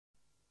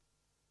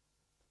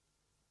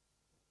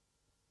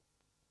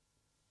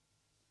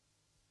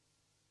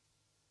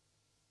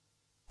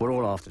We're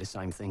all after the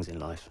same things in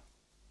life.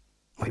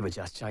 We were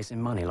just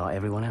chasing money like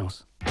everyone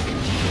else. 3!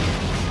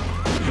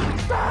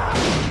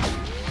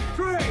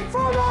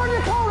 4 more on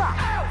your corner!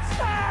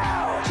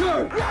 Out! 2!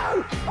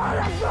 No! On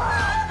the floor!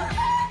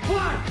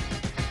 1!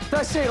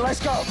 That's it,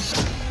 let's go!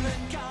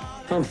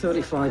 I'm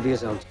 35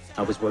 years old.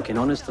 I was working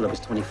honest till I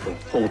was 24.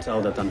 All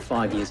told, I've done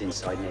 5 years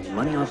inside, and any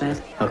money I've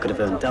had, I could have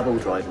earned double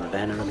driving a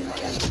van or a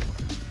minicab.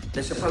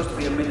 There's supposed to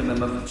be a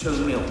minimum of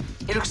 2 mil.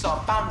 It looks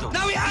like bundles.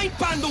 No, it ain't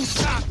bundles,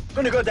 son! I'm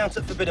gonna go down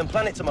to the Forbidden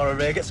Planet tomorrow,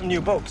 Ray, get some new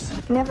books.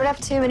 You never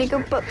have too many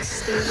good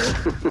books, Stevie.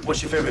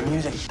 What's your favourite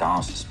music?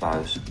 Dance, I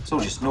suppose. It's all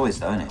just noise,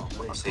 though, isn't it?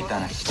 So you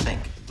don't have to think.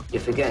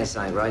 You're forgetting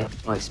something, Ray.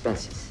 My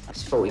expenses.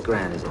 It's 40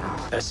 grand, is it?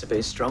 That's a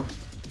bit strong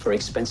for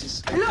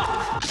expenses.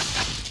 Look!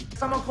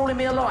 Someone calling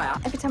me a liar?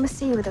 Every time I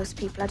see you with those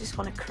people, I just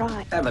want to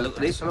cry. Have a look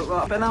at this. I look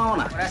like a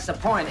banana. Well, that's the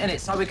point, isn't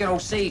it? So we can all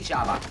see each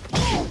other.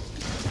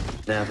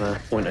 Never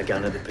point a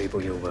gun at the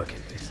people you're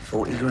working with.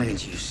 40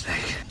 grand, you say?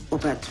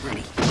 What about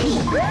 20?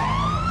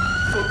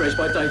 Footbridge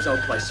by Dave's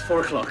old place,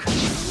 4 o'clock. I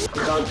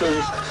can't do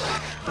this. I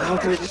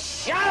can't do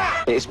this. Shut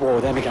up! It's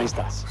war, them against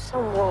us.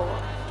 Some war.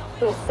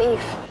 You're a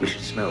thief. You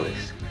should smell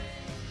this.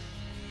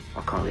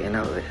 I can't get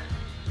enough of it.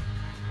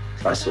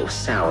 It's like sort of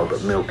sour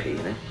but milky, you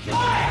know?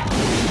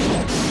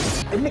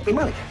 Hey, Nick, me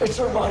money. It's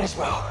all mine as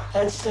well.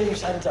 And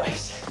Steve's and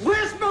Dave's.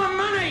 Where's my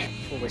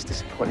money? Always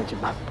disappointed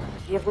your mum.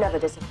 You've never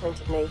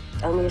disappointed me,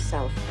 only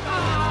yourself.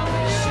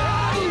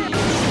 I've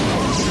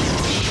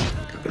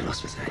been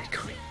lost without you,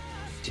 Connie.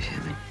 Do you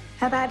hear me?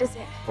 How bad is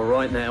it? All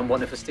right now, I'm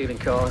wanted for stealing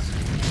cars,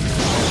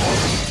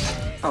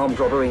 armed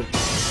robbery,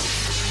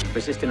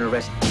 resisting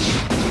arrest,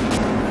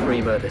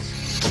 3 murders.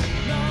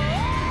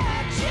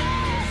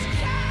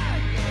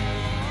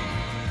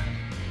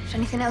 Is there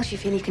anything else you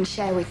feel you can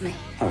share with me?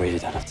 I really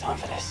don't have time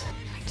for this.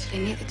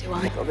 Actually, neither do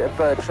I. Got a bit of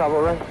bird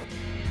trouble, then?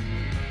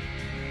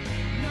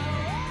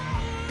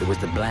 It was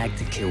the blag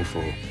to kill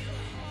for.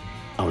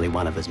 Only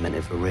one of us meant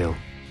it for real.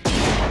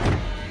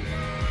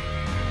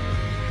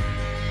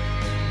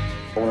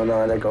 I want to know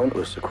how they got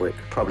into us so quick.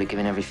 Probably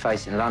giving every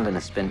face in London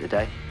a spin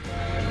today.